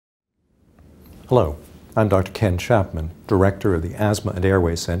Hello, I'm Dr. Ken Chapman, Director of the Asthma and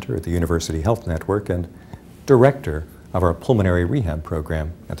Airway Center at the University Health Network and Director of our Pulmonary Rehab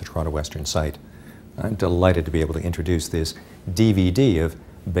program at the Toronto Western site. I'm delighted to be able to introduce this DVD of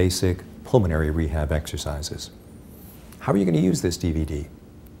basic pulmonary rehab exercises. How are you going to use this DVD?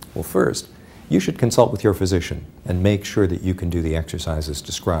 Well, first, you should consult with your physician and make sure that you can do the exercises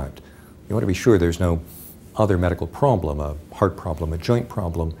described. You want to be sure there's no other medical problem, a heart problem, a joint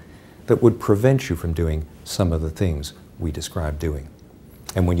problem, that would prevent you from doing some of the things we described doing.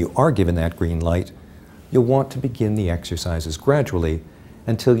 And when you are given that green light, you'll want to begin the exercises gradually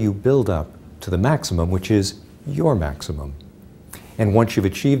until you build up to the maximum, which is your maximum. And once you've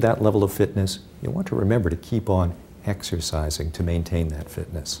achieved that level of fitness, you'll want to remember to keep on exercising to maintain that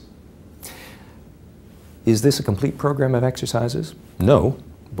fitness. Is this a complete program of exercises? No,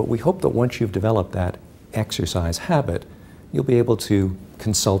 but we hope that once you've developed that exercise habit, you'll be able to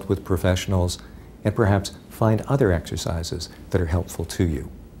consult with professionals and perhaps find other exercises that are helpful to you.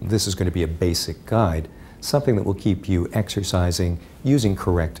 This is going to be a basic guide, something that will keep you exercising using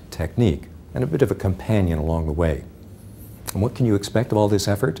correct technique and a bit of a companion along the way. And what can you expect of all this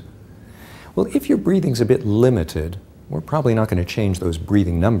effort? Well, if your breathing's a bit limited, we're probably not going to change those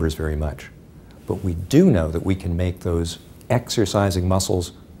breathing numbers very much. But we do know that we can make those exercising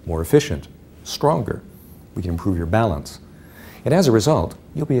muscles more efficient, stronger. We can improve your balance. And as a result,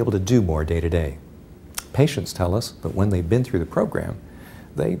 you'll be able to do more day to day. Patients tell us that when they've been through the program,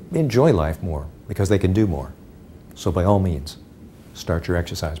 they enjoy life more because they can do more. So by all means, start your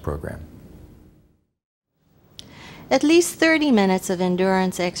exercise program. At least 30 minutes of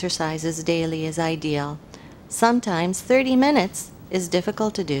endurance exercises daily is ideal. Sometimes 30 minutes is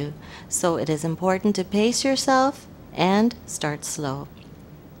difficult to do, so it is important to pace yourself and start slow.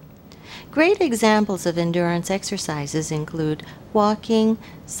 Great examples of endurance exercises include walking,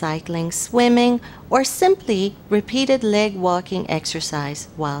 cycling, swimming, or simply repeated leg walking exercise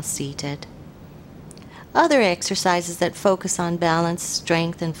while seated. Other exercises that focus on balance,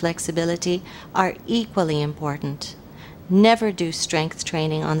 strength, and flexibility are equally important. Never do strength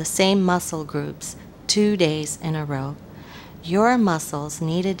training on the same muscle groups 2 days in a row. Your muscles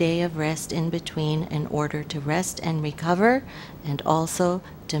need a day of rest in between in order to rest and recover, and also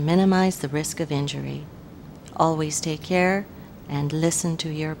to minimize the risk of injury. Always take care and listen to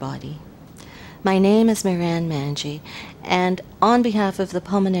your body. My name is Miran Manji, and on behalf of the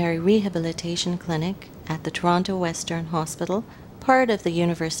Pulmonary Rehabilitation Clinic at the Toronto Western Hospital, part of the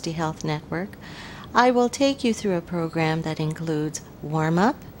University Health Network, I will take you through a program that includes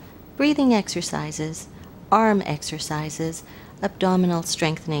warm-up, breathing exercises, arm exercises, abdominal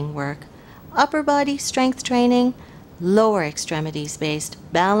strengthening work, upper body strength training, lower extremities based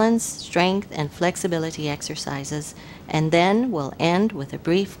balance, strength, and flexibility exercises, and then we'll end with a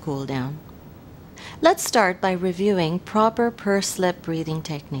brief cool down. Let's start by reviewing proper pursed-lip breathing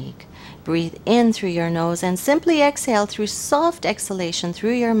technique. Breathe in through your nose and simply exhale through soft exhalation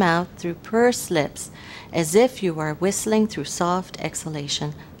through your mouth through pursed lips, as if you are whistling through soft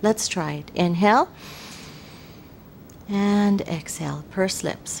exhalation. Let's try it. Inhale and exhale, pursed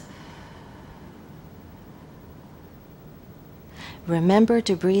lips. Remember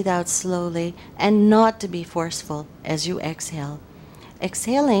to breathe out slowly and not to be forceful as you exhale.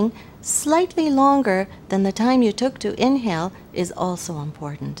 Exhaling slightly longer than the time you took to inhale is also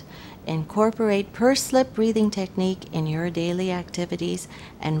important. Incorporate pursed lip breathing technique in your daily activities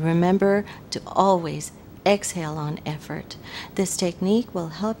and remember to always exhale on effort. This technique will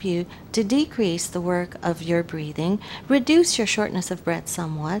help you to decrease the work of your breathing, reduce your shortness of breath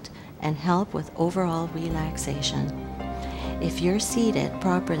somewhat, and help with overall relaxation. If you're seated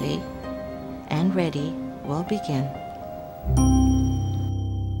properly and ready, we'll begin.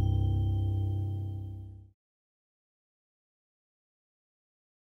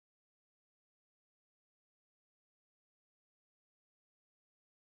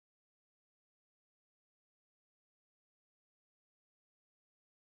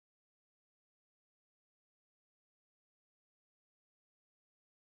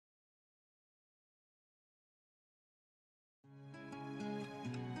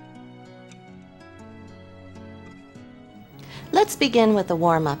 Let's begin with the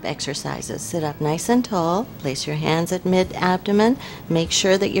warm-up exercises. Sit up nice and tall, place your hands at mid-abdomen, make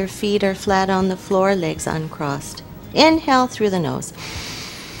sure that your feet are flat on the floor, legs uncrossed. Inhale through the nose.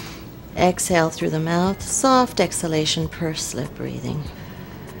 Exhale through the mouth, soft exhalation, pursed lip breathing.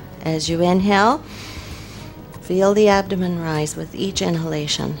 As you inhale, feel the abdomen rise with each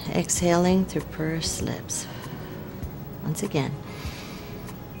inhalation, exhaling through pursed lips. Once again.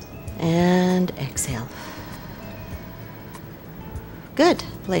 And exhale. Good.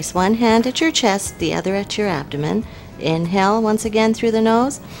 Place one hand at your chest, the other at your abdomen. Inhale once again through the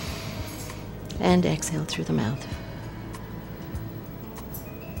nose and exhale through the mouth.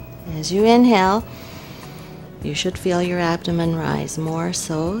 As you inhale, you should feel your abdomen rise more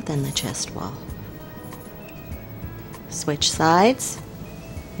so than the chest wall. Switch sides.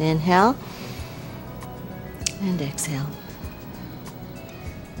 Inhale and exhale.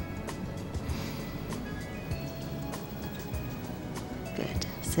 Good.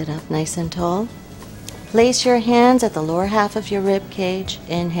 Sit up nice and tall. Place your hands at the lower half of your rib cage.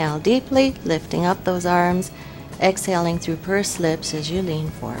 Inhale deeply, lifting up those arms, exhaling through pursed lips as you lean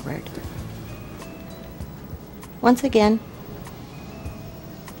forward. Once again,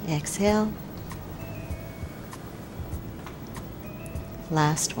 exhale.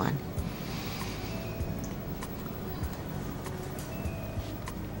 Last one.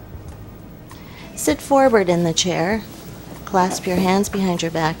 Sit forward in the chair. Clasp your hands behind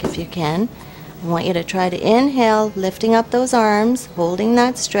your back if you can. I want you to try to inhale, lifting up those arms, holding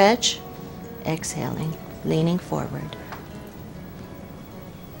that stretch, exhaling, leaning forward.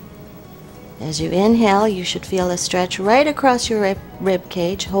 As you inhale, you should feel a stretch right across your rib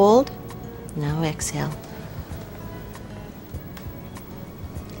cage. Hold. Now exhale.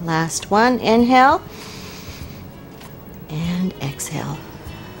 Last one. Inhale and exhale.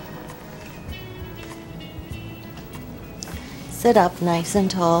 Sit up nice and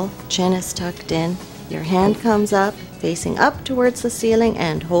tall, chin is tucked in, your hand comes up, facing up towards the ceiling,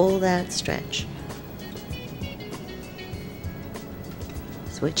 and hold that stretch.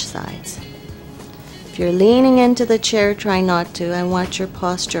 Switch sides. If you're leaning into the chair, try not to. I want your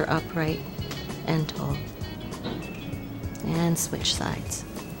posture upright and tall. And switch sides.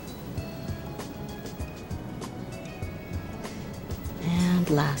 And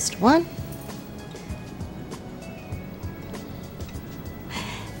last one.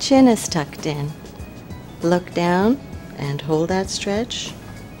 Chin is tucked in. Look down and hold that stretch.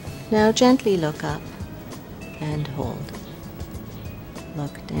 Now gently look up and hold.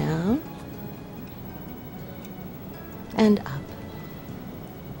 Look down and up.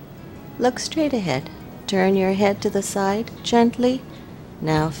 Look straight ahead. Turn your head to the side gently.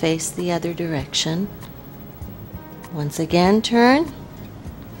 Now face the other direction. Once again, turn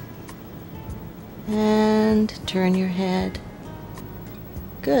and turn your head.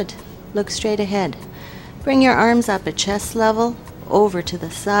 Good. Look straight ahead. Bring your arms up at chest level, over to the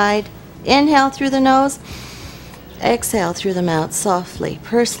side. Inhale through the nose. Exhale through the mouth softly.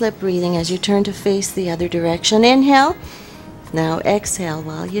 Pursed lip breathing as you turn to face the other direction. Inhale. Now exhale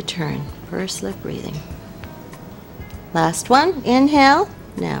while you turn. Pursed lip breathing. Last one. Inhale.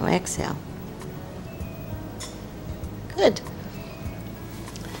 Now exhale. Good.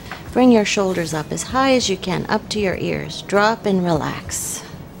 Bring your shoulders up as high as you can, up to your ears. Drop and relax.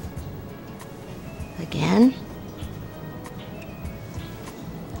 Again.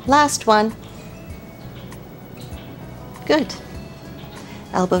 Last one. Good.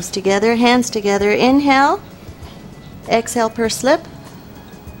 Elbows together, hands together. Inhale. Exhale, pursed lip.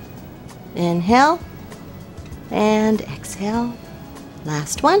 Inhale. And exhale.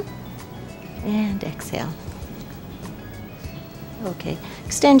 Last one. And exhale. Okay.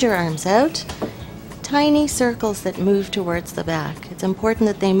 Extend your arms out. Tiny circles that move towards the back. It's important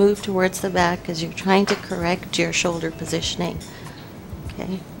that they move towards the back because you're trying to correct your shoulder positioning.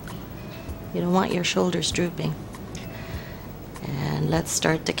 Okay? You don't want your shoulders drooping. And let's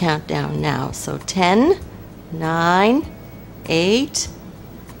start the countdown now. So 10, 9, 8,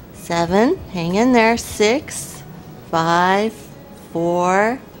 7, hang in there, 6, 5,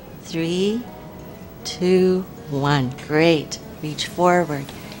 4, 3, 2, 1. Great. Reach forward.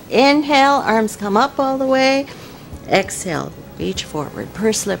 Inhale, arms come up all the way. Exhale, reach forward.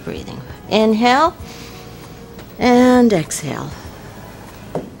 Pursed lip breathing. Inhale and exhale.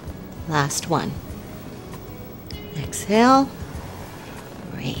 Last one. Exhale.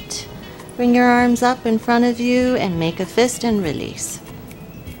 Great. Bring your arms up in front of you and make a fist and release.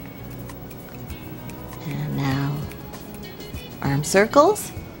 And now, arm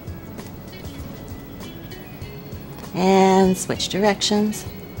circles. And switch directions.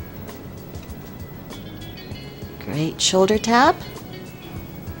 Great. Shoulder tap.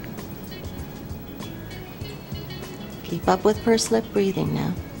 Keep up with pursed lip breathing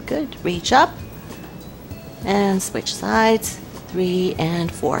now. Good. Reach up and switch sides. 3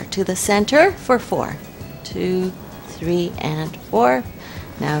 and 4. To the center for 4. 2, 3, and 4.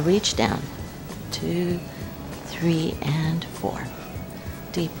 Now reach down. 2, 3, and 4.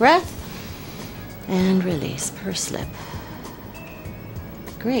 Deep breath and release. Pursed lip.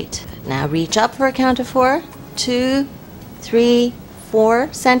 Great. Now reach up for a count of 4. 2, 3,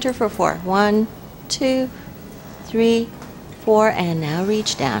 4, center for 4. 1, 2, 3, 4, and now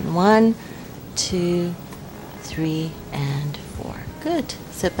reach down. 1, 2, 3, and 4. Good.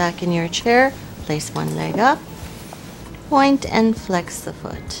 Sit back in your chair, place one leg up, point and flex the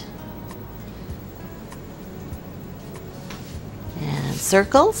foot. And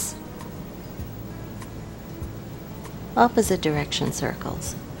circles. Opposite direction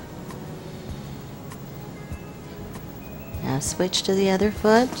circles. Now switch to the other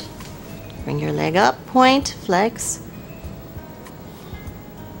foot. Bring your leg up, point, flex.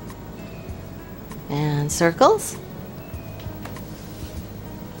 And circles.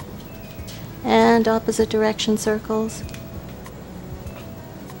 And opposite direction circles.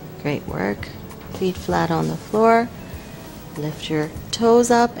 Great work. Feet flat on the floor. Lift your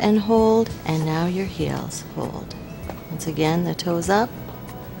toes up and hold, and now your heels. Hold. Once again, the toes up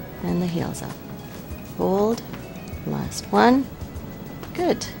and the heels up. Hold. Last one.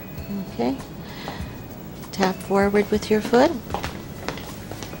 Good. Okay. Tap forward with your foot.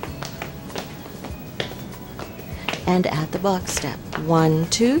 And add the box step. 1,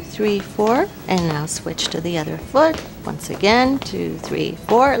 2, 3, 4. And now switch to the other foot. Once again, 2, 3,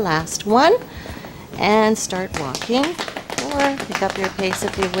 4. Last one. And start walking. Or pick up your pace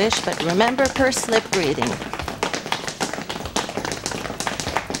if you wish, but remember pursed lip breathing.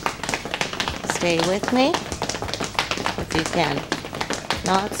 Stay with me if you can.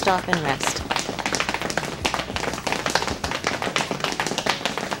 Not stop and rest.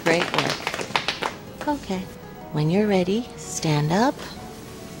 Great work. Okay. When you're ready, stand up.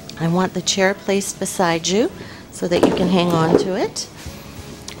 I want the chair placed beside you so that you can hang on to it.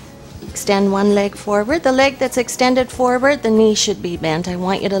 Extend one leg forward. The leg that's extended forward, the knee should be bent. I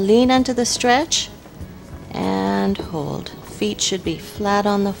want you to lean into the stretch and hold. Feet should be flat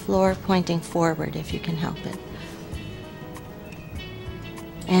on the floor, pointing forward if you can help it.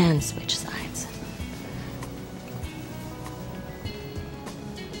 And switch sides.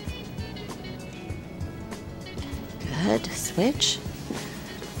 Good. Switch.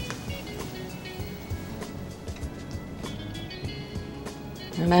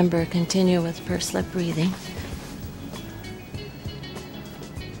 Remember, continue with pursed lip breathing.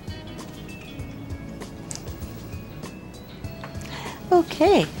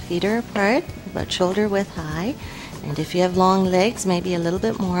 Okay, feet are apart, about shoulder width high. And if you have long legs, maybe a little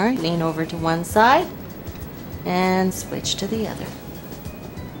bit more. Lean over to one side and switch to the other.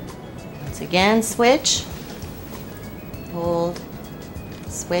 Once again, switch. Hold.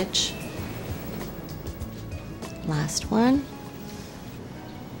 Switch. Last one.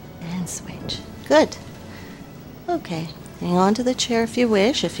 And switch. Good. Okay. Hang on to the chair if you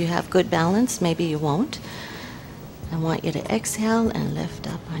wish. If you have good balance, maybe you won't. I want you to exhale and lift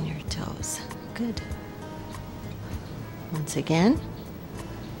up on your toes. Good. Once again.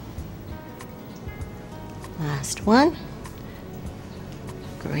 Last one.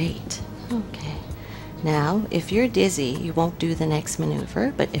 Great. Okay. Now, if you're dizzy, you won't do the next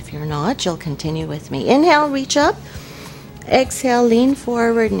maneuver, but if you're not, you'll continue with me. Inhale, reach up. Exhale, lean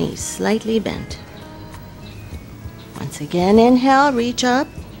forward, knees slightly bent. Once again, inhale, reach up.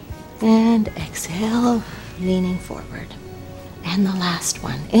 And exhale, leaning forward. And the last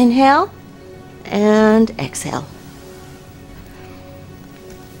one. Inhale and exhale.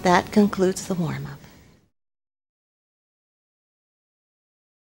 That concludes the warm-up.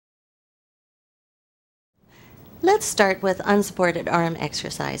 Let's start with unsupported arm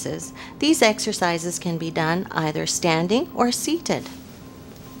exercises. These exercises can be done either standing or seated.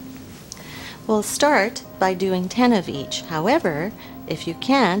 We'll start by doing 10 of each. However, if you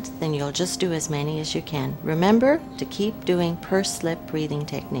can't, then you'll just do as many as you can. Remember to keep doing pursed lip breathing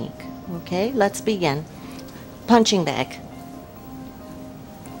technique. Okay, let's begin. Punching bag.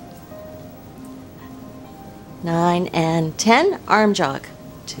 9 and 10, arm jog.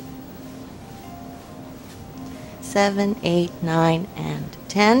 2, 7, 8, 9, and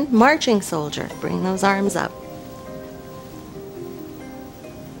 10, marching soldier. Bring those arms up.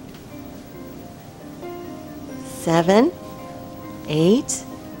 7, 8,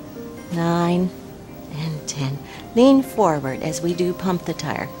 9, and 10. Lean forward as we do pump the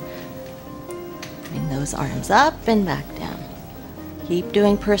tire. Bring those arms up and back down. Keep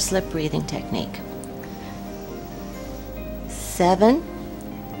doing pursed lip breathing technique. 7,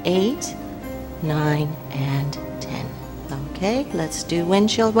 8, 9, and 10. Okay, let's do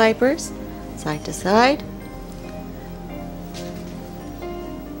windshield wipers, side to side.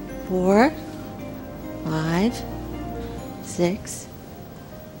 4, 5, 6,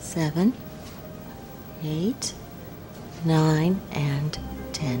 7, 8, 9, and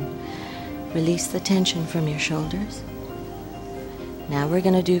 10. Release the tension from your shoulders. Now we're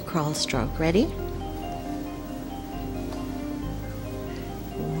going to do crawl stroke. Ready?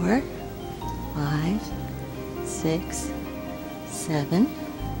 4, 5, 6, 7,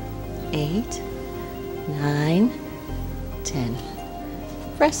 8, 9, 10.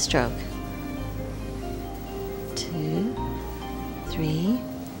 Breaststroke. 2, 3,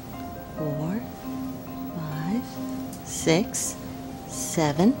 4, 5, 6,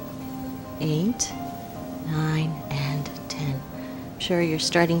 7, 8, 9, and 10. I'm sure you're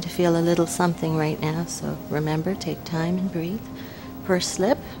starting to feel a little something right now, so remember, take time and breathe. First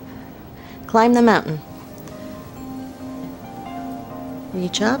slip. Climb the mountain.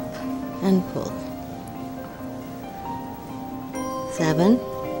 Reach up and pull. 7,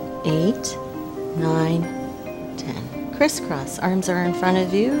 8, 9, 10. Crisscross. Arms are in front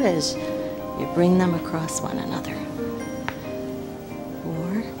of you as you bring them across one another.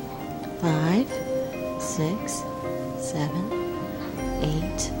 4, 5, 6, 7,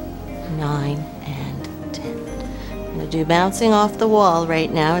 8, 9, and 10. I'm going to do bouncing off the wall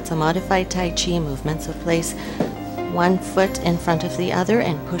right now. It's a modified Tai Chi movement, so place one foot in front of the other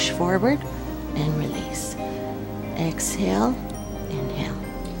and push forward and release. Exhale, inhale.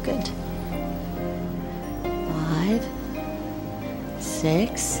 Good. 5,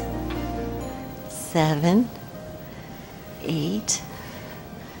 6, 7, 8,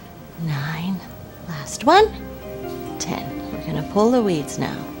 9, last one, 10. We're going to pull the weeds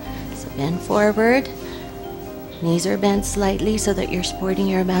now. So bend forward, knees are bent slightly so that you're supporting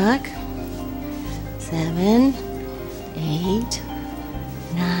your back. 7, 8,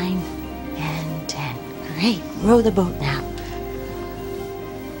 9, and 10. Great. Row the boat now.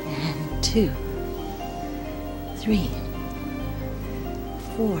 And 2, 3,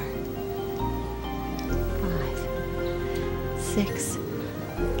 4, 5, 6,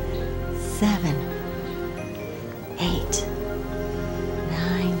 7, 8,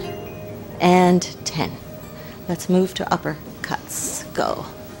 9, and 10. Let's move to uppercuts. Go.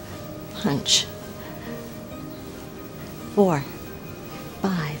 Punch. 4,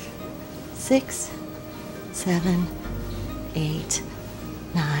 5, 6, 7, 8,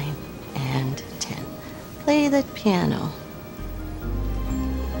 9, and 10. Play the piano.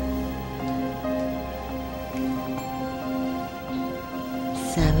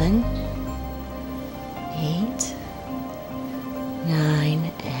 7, 8,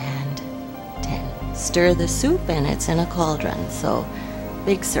 9, and 10. Stir the soup and it's in a cauldron, so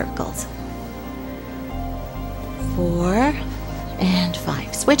big circles. 4 and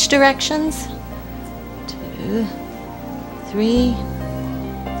 5. Switch directions. 2, 3,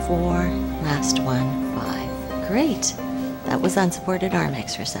 4, last one, 5. Great. That was unsupported arm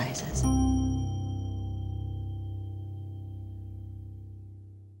exercises.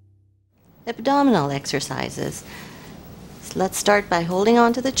 Abdominal exercises. So let's start by holding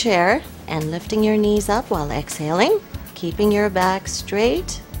onto the chair and lifting your knees up while exhaling, keeping your back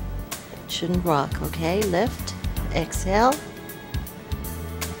straight. Shouldn't rock, okay? Lift, exhale.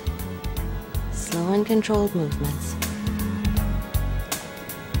 Slow and controlled movements.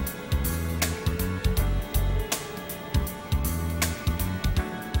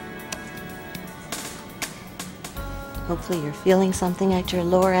 Hopefully you're feeling something at your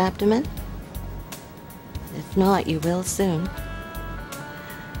lower abdomen. If not, you will soon. 9.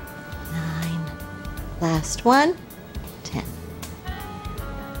 Last one. 10.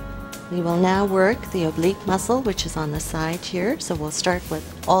 We will now work the oblique muscle, which is on the side here. So we'll start with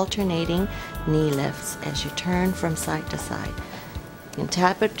alternating knee lifts as you turn from side to side. You can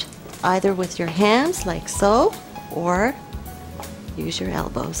tap it either with your hands, like so, or use your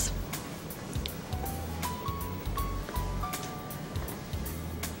elbows.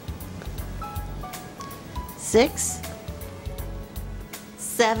 6,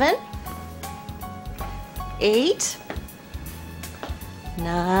 7, 8,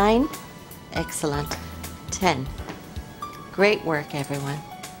 9, excellent, 10. Great work, everyone.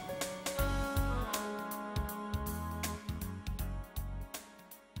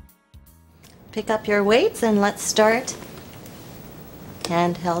 Pick up your weights and let's start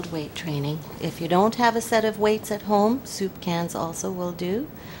handheld weight training. If you don't have a set of weights at home, soup cans also will do.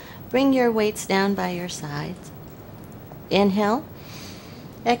 Bring your weights down by your sides. Inhale,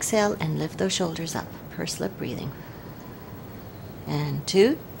 exhale, and lift those shoulders up. Pursed lip breathing. And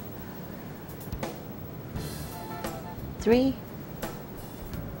 2, 3,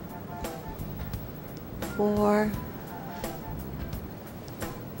 4,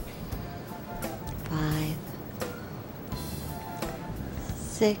 5,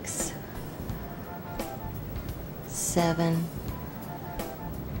 6, 7,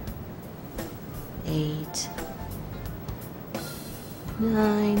 8,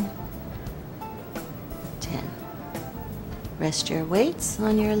 9, 10. Rest your weights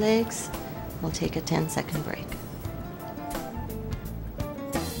on your legs. We'll take a 10-second break.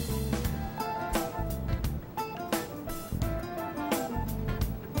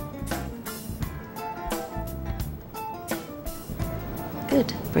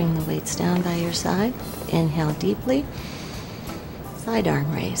 Good. Bring the weights down by your side. Inhale deeply. Side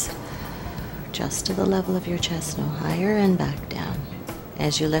arm raise. Just to the level of your chest, no higher, and back down.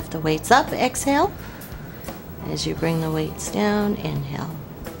 As you lift the weights up, exhale. As you bring the weights down, inhale.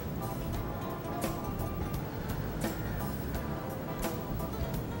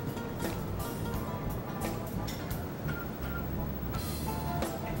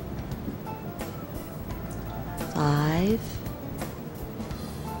 Five,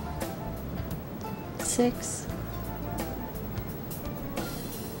 6,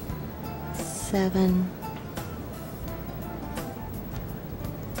 7,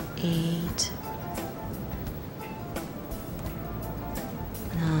 8,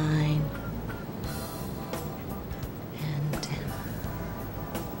 9, and 10.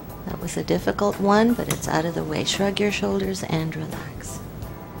 That was a difficult one, but it's out of the way. Shrug your shoulders and relax.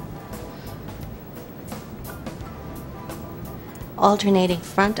 Alternating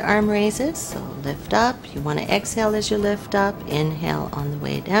front arm raises, so lift up. You want to exhale as you lift up. Inhale on the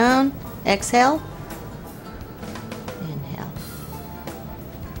way down. Exhale. Inhale.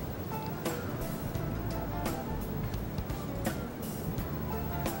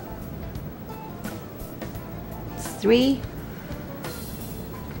 Three.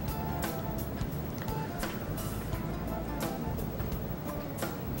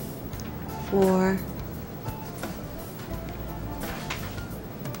 4.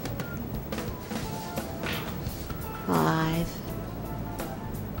 5,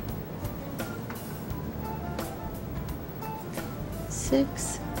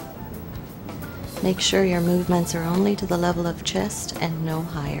 6. Make sure your movements are only to the level of chest and no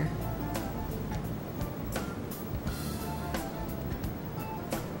higher.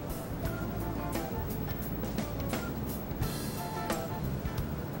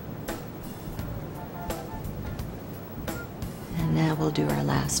 And now we'll do our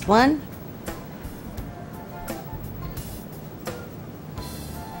last one.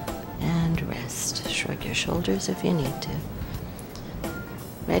 And rest. Shrug your shoulders if you need to.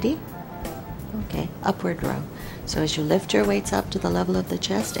 Ready? Okay, upward row. So as you lift your weights up to the level of the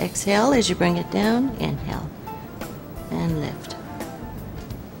chest, exhale. As you bring it down, inhale. And lift.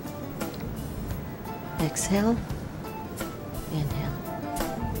 Exhale. Inhale.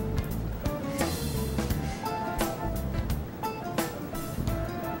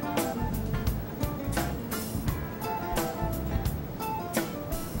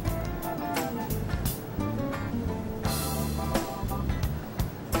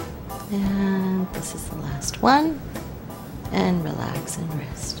 And this is the last one. And relax and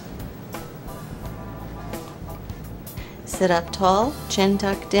rest. Sit up tall, chin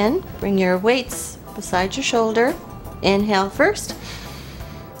tucked in. Bring your weights beside your shoulder. Inhale first.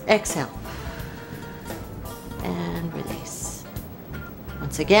 Exhale. And release.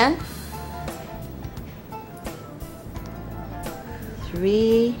 Once again.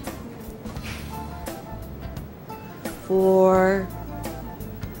 3, 4,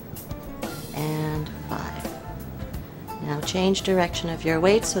 and 5. Now change direction of your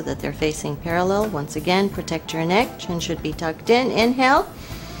weight so that they're facing parallel. Once again, protect your neck. Chin should be tucked in. Inhale.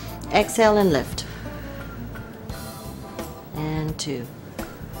 Exhale and lift. And 2,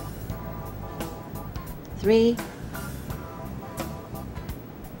 3,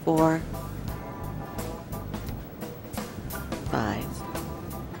 4, 5.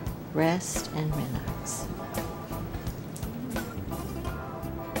 Rest and relax.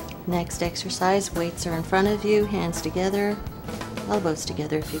 Next exercise, weights are in front of you, hands together, elbows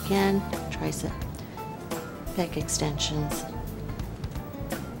together if you can, tricep, pec extensions.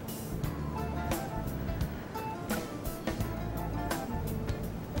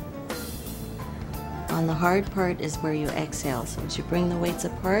 On the hard part is where you exhale. So as you bring the weights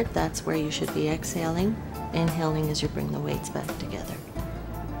apart, that's where you should be exhaling. Inhaling as you bring the weights back together.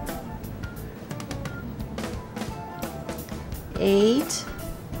 8,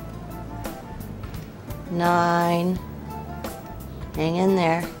 9, hang in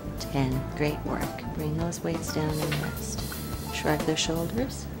there, 10. Great work. Bring those weights down and rest. Shrug the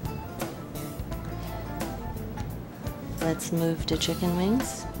shoulders. Let's move to chicken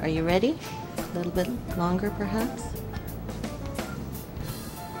wings. Are you ready? A little bit longer perhaps?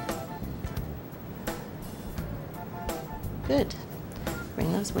 Good.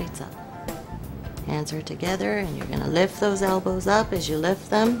 Bring those weights up. Hands are together, and you're going to lift those elbows up. As you lift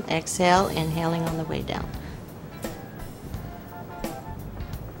them, exhale, inhaling on the way down.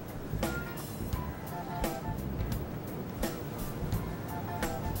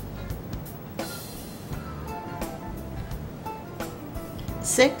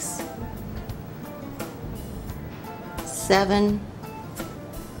 Six, 7,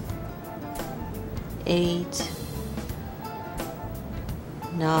 8,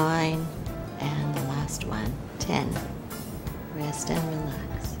 9, and the last one, 10. Rest and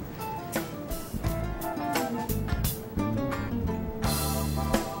relax.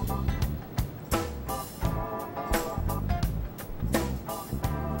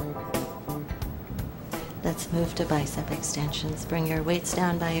 Let's move to bicep extensions. Bring your weights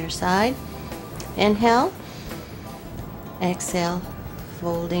down by your side. Inhale. Exhale,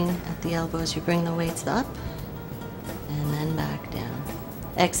 folding at the elbows. You bring the weights up and then back down.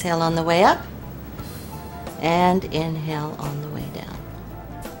 Exhale on the way up and inhale on the way down.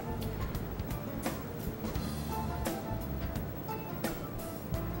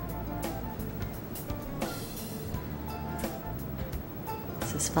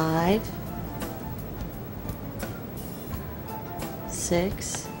 This is 5,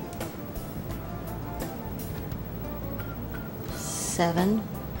 6, 7,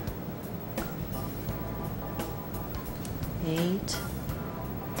 8,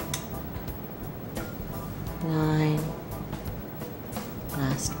 9,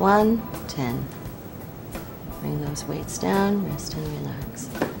 last one, 10. Bring those weights down, rest and relax.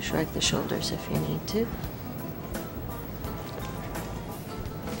 Shrug the shoulders if you need to.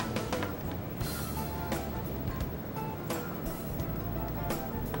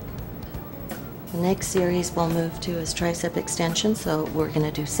 The next series we'll move to is tricep extension, so we're going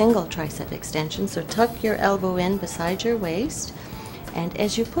to do single tricep extension. So tuck your elbow in beside your waist, and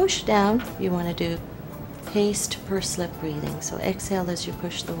as you push down, you want to do paced per slip breathing. So exhale as you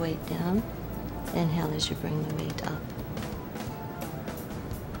push the weight down, inhale as you bring the weight up.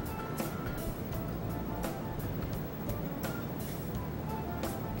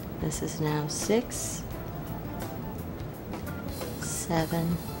 This is now 6,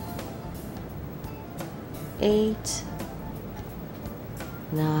 7, 8,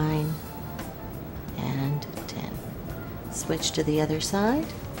 9, and 10. Switch to the other side.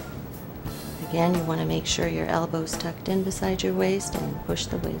 Again, you want to make sure your elbows tucked in beside your waist and push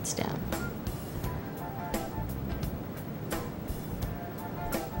the weights down.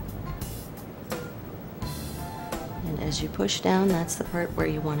 And as you push down, that's the part where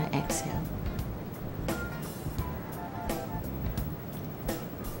you want to exhale.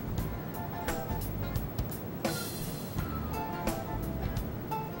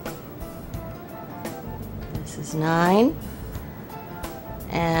 This is 9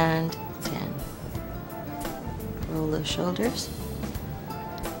 and 10. Roll those shoulders.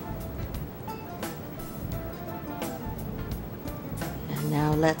 And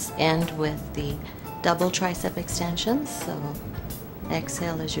now let's end with the double tricep extensions. So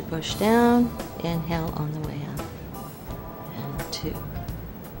exhale as you push down, inhale on the way up. And 2,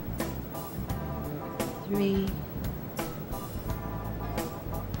 3,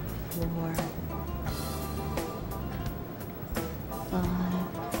 4, 5,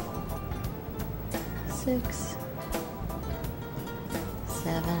 6,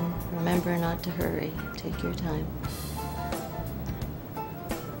 7. Remember not to hurry. Take your time.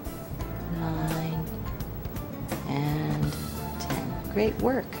 9 and 10. Great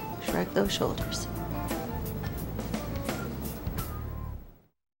work. Shrug those shoulders.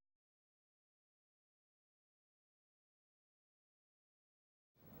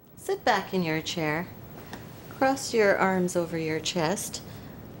 Sit back in your chair. Cross your arms over your chest.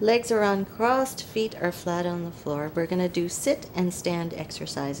 Legs are uncrossed, feet are flat on the floor. We're going to do sit and stand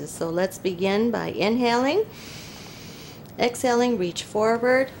exercises. So let's begin by inhaling. Exhaling, reach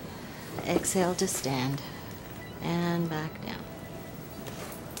forward. Exhale to stand. And back down.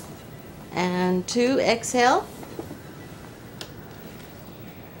 And 2, exhale.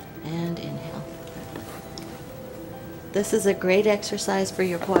 And inhale. This is a great exercise for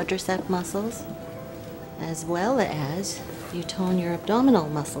your quadricep muscles, as well as you tone your abdominal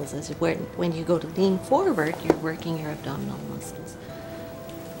muscles. As when you go to lean forward, you're working your abdominal muscles.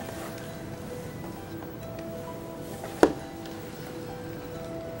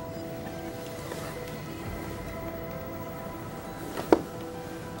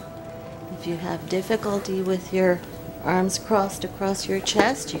 If you have difficulty with your arms crossed across your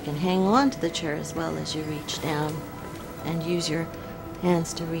chest, you can hang on to the chair as well as you reach down and use your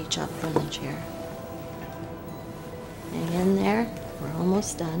hands to reach up from the chair. Hang in there. We're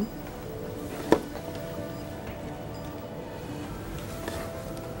almost done.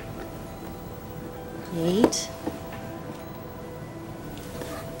 8,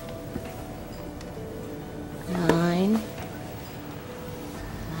 9,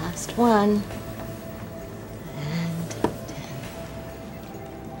 last one, and 10.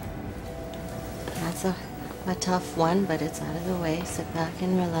 That's a tough one, but it's out of the way. Sit back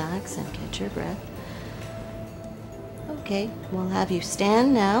and relax and catch your breath. Okay, we'll have you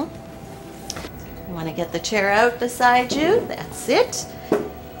stand now. You want to get the chair out beside you. That's it.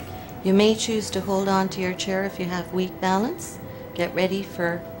 You may choose to hold on to your chair if you have weak balance. Get ready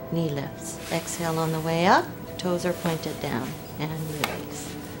for knee lifts. Exhale on the way up. Toes are pointed down and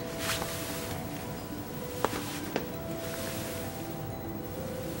release.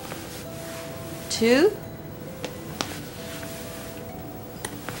 Two,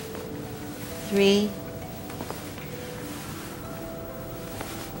 3,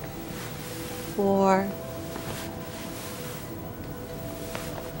 4,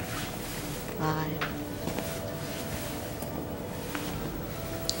 5,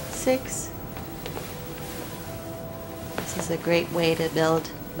 6. This is a great way to build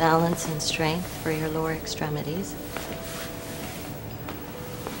balance and strength for your lower extremities.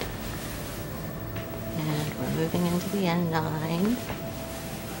 And we're moving into the end. 9.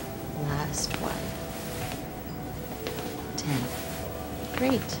 Last one. 10.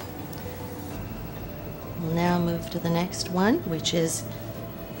 Great. We'll now move to the next one, which is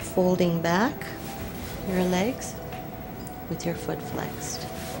folding back your legs with your foot flexed.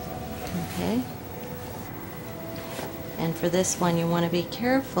 Okay? And for this one, you want to be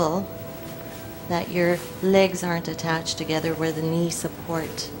careful that your legs aren't attached together where the knees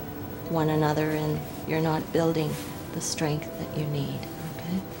support one another and you're not building the strength that you need.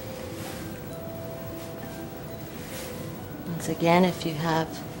 Okay? Once again, if you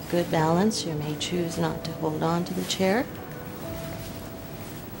have good balance, you may choose not to hold on to the chair.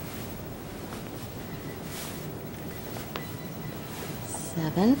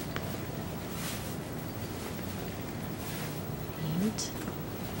 Seven, 8,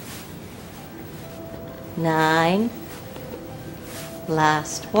 9,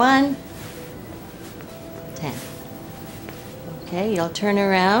 last one, 10. Okay, you'll turn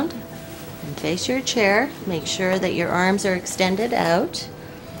around and face your chair. Make sure that your arms are extended out.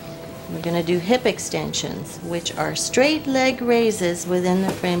 We're going to do hip extensions, which are straight leg raises within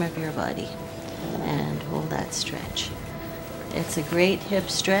the frame of your body. And hold that stretch. It's a great hip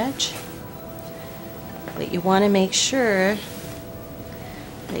stretch, but you want to make sure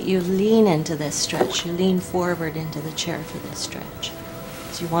that you lean into this stretch. You lean forward into the chair for this stretch.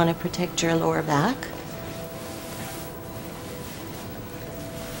 So you want to protect your lower back.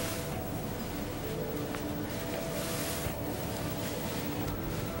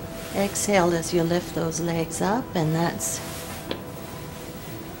 Exhale as you lift those legs up, and that's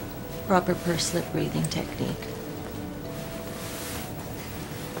proper pursed lip breathing technique.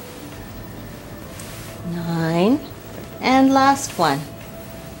 9, and last one,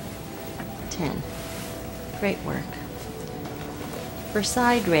 10. Great work. For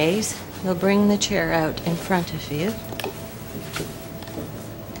side raise, you'll bring the chair out in front of you.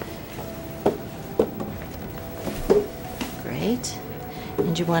 Great.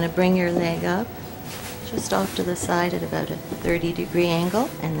 And you want to bring your leg up just off to the side at about a 30-degree angle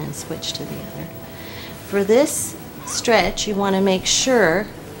and then switch to the other. For this stretch, you want to make sure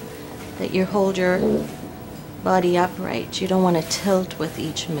that you hold your body upright. You don't want to tilt with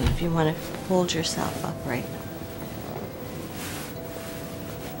each move. You want to hold yourself upright.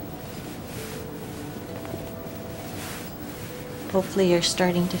 Hopefully you're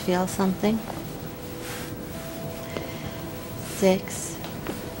starting to feel something. 6,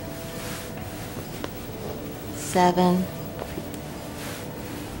 7,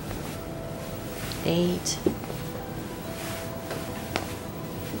 8,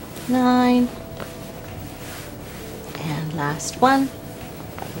 9, and last one,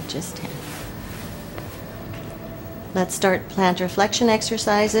 which is 10. Let's start plantar flexion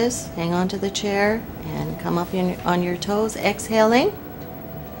exercises. Hang on to the chair and come up on your toes, exhaling,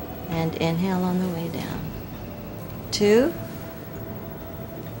 and inhale on the way down. 2,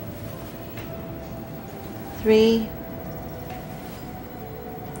 3,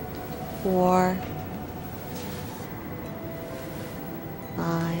 4,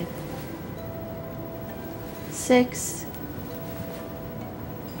 5, 6,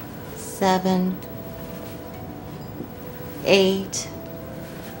 7, 8,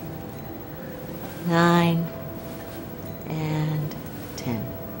 9, and 10.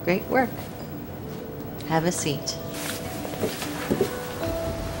 Great work. Have a seat.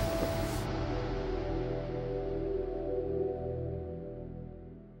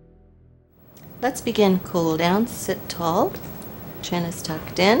 Let's begin cool down. Sit tall. Chin is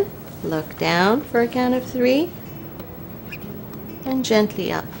tucked in. Look down for a count of 3. And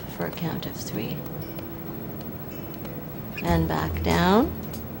gently up for a count of 3. And back down.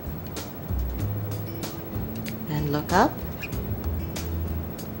 And look up.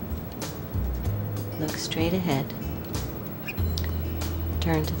 Look straight ahead.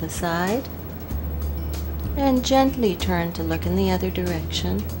 Turn to the side. And gently turn to look in the other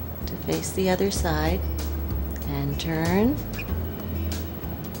direction, to face the other side. And turn.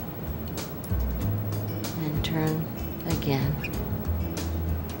 And turn again.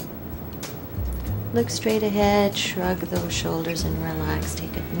 Look straight ahead, shrug those shoulders and relax.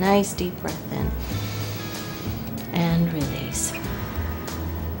 Take a nice deep breath in. And release.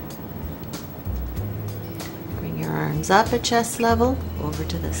 Bring your arms up at chest level, over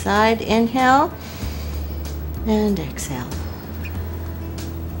to the side. Inhale. And exhale.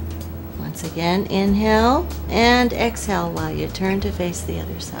 Once again, inhale and exhale while you turn to face the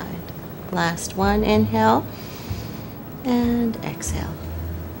other side. Last one, inhale and exhale.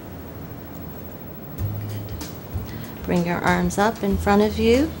 Good. Bring your arms up in front of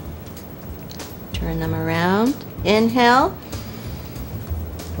you. Turn them around. Inhale.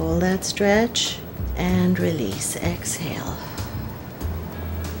 Pull that stretch and release. Exhale.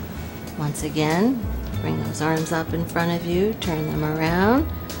 Once again, bring those arms up in front of you. Turn them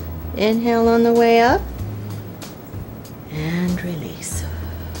around. Inhale on the way up and release.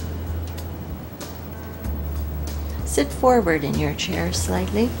 Sit forward in your chair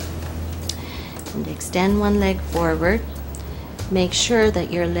slightly and extend one leg forward. Make sure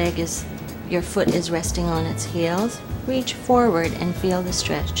that your foot is resting on its heels. Reach forward and feel the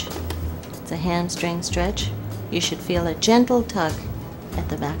stretch. It's a hamstring stretch. You should feel a gentle tug at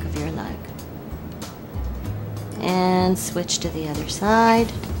the back of your leg. And switch to the other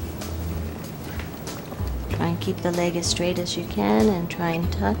side. Try and keep the leg as straight as you can and try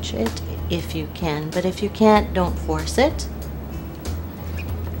and touch it if you can. But if you can't, don't force it.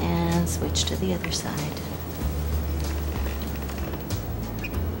 And switch to the other side.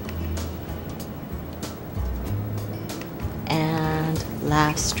 And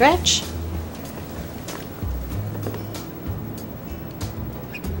last stretch.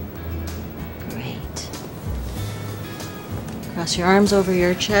 Great. Cross your arms over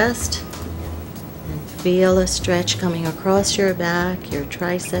your chest. Feel a stretch coming across your back, your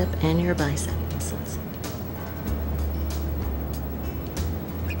tricep, and your bicep muscles.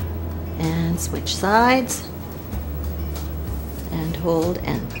 And switch sides. And hold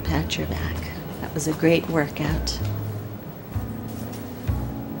and pat your back. That was a great workout.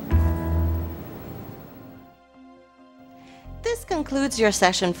 This concludes your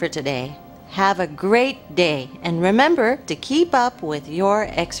session for today. Have a great day, and remember to keep up with your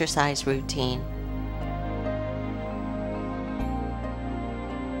exercise routine.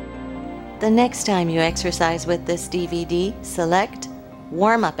 The next time you exercise with this DVD, select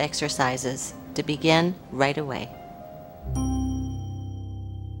warm-up exercises to begin right away.